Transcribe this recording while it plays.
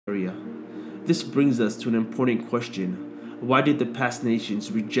area. This brings us to an important question. Why did the past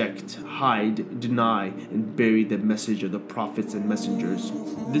nations reject, hide, deny, and bury the message of the prophets and messengers?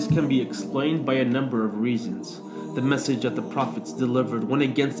 This can be explained by a number of reasons. The message that the prophets delivered went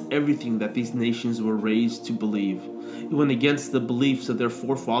against everything that these nations were raised to believe. It went against the beliefs of their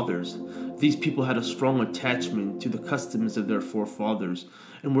forefathers. These people had a strong attachment to the customs of their forefathers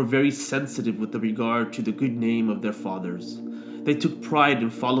and were very sensitive with regard to the good name of their fathers. They took pride in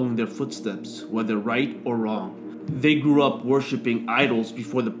following their footsteps, whether right or wrong. They grew up worshipping idols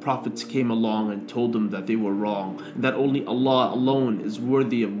before the prophets came along and told them that they were wrong, and that only Allah alone is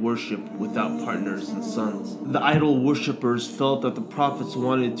worthy of worship without partners and sons. The idol worshippers felt that the prophets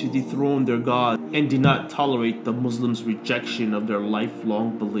wanted to dethrone their God and did not tolerate the Muslims' rejection of their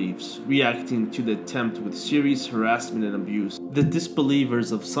lifelong beliefs, reacting to the attempt with serious harassment and abuse. The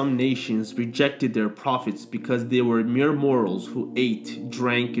disbelievers of some nations rejected their prophets because they were mere mortals who ate,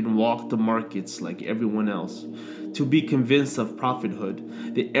 drank, and walked the markets like everyone else. To be convinced of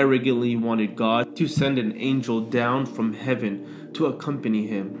prophethood, they arrogantly wanted God to send an angel down from heaven to accompany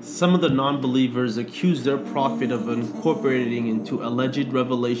him. Some of the non-believers accused their prophet of incorporating into alleged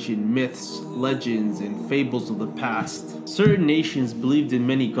revelation myths, legends, and fables of the past. Certain nations believed in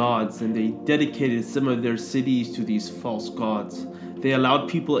many gods, and they dedicated some of their cities to these false gods. They allowed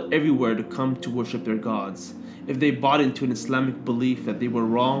people everywhere to come to worship their gods. If they bought into an Islamic belief that they were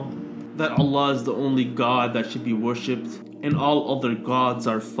wrong, that Allah is the only God that should be worshipped, and all other gods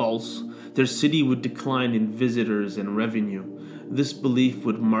are false, their city would decline in visitors and revenue. This belief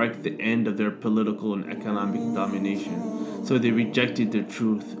would mark the end of their political and economic domination. So they rejected their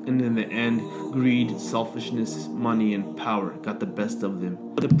truth, and in the end, greed, selfishness, money, and power got the best of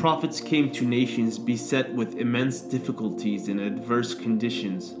them. The prophets came to nations beset with immense difficulties and adverse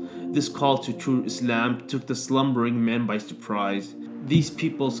conditions. This call to true Islam took the slumbering men by surprise. These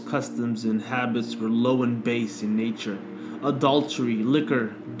people's customs and habits were low and base in nature. Adultery,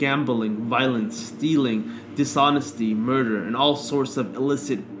 liquor, gambling, violence, stealing, dishonesty, murder, and all sorts of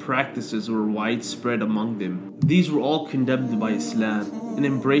illicit practices were widespread among them. These were all condemned by Islam, and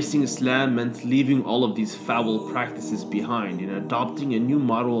embracing Islam meant leaving all of these foul practices behind and adopting a new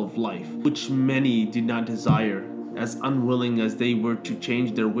model of life, which many did not desire, as unwilling as they were to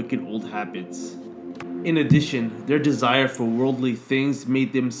change their wicked old habits. In addition, their desire for worldly things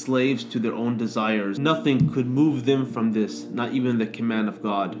made them slaves to their own desires. Nothing could move them from this, not even the command of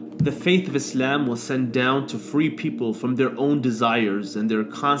God. The faith of Islam was sent down to free people from their own desires and their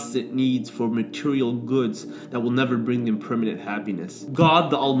constant needs for material goods that will never bring them permanent happiness.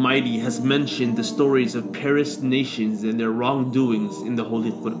 God the Almighty has mentioned the stories of perished nations and their wrongdoings in the Holy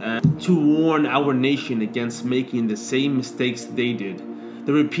Quran to warn our nation against making the same mistakes they did.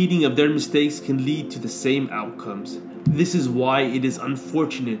 The repeating of their mistakes can lead to the same outcomes. This is why it is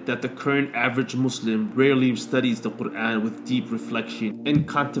unfortunate that the current average Muslim rarely studies the Quran with deep reflection and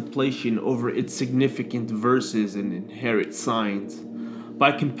contemplation over its significant verses and inherent signs.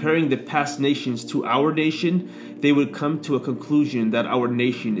 By comparing the past nations to our nation, they would come to a conclusion that our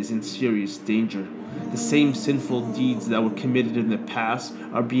nation is in serious danger. The same sinful deeds that were committed in the past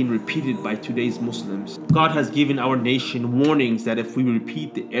are being repeated by today's Muslims. God has given our nation warnings that if we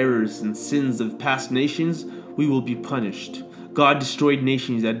repeat the errors and sins of past nations, we will be punished. God destroyed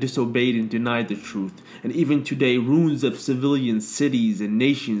nations that disobeyed and denied the truth, and even today ruins of civilian cities and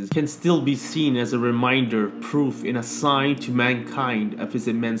nations can still be seen as a reminder, proof, and a sign to mankind of his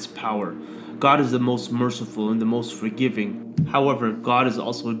immense power. God is the most merciful and the most forgiving. However, God is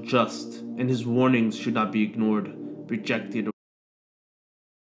also just, and his warnings should not be ignored, rejected, or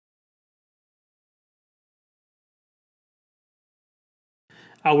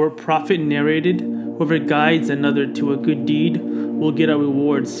our prophet narrated, "Whoever guides another to a good deed will get a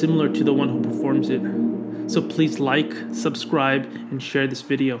reward similar to the one who performs it." So please like, subscribe, and share this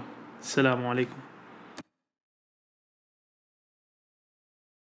video. Assalamu alaikum.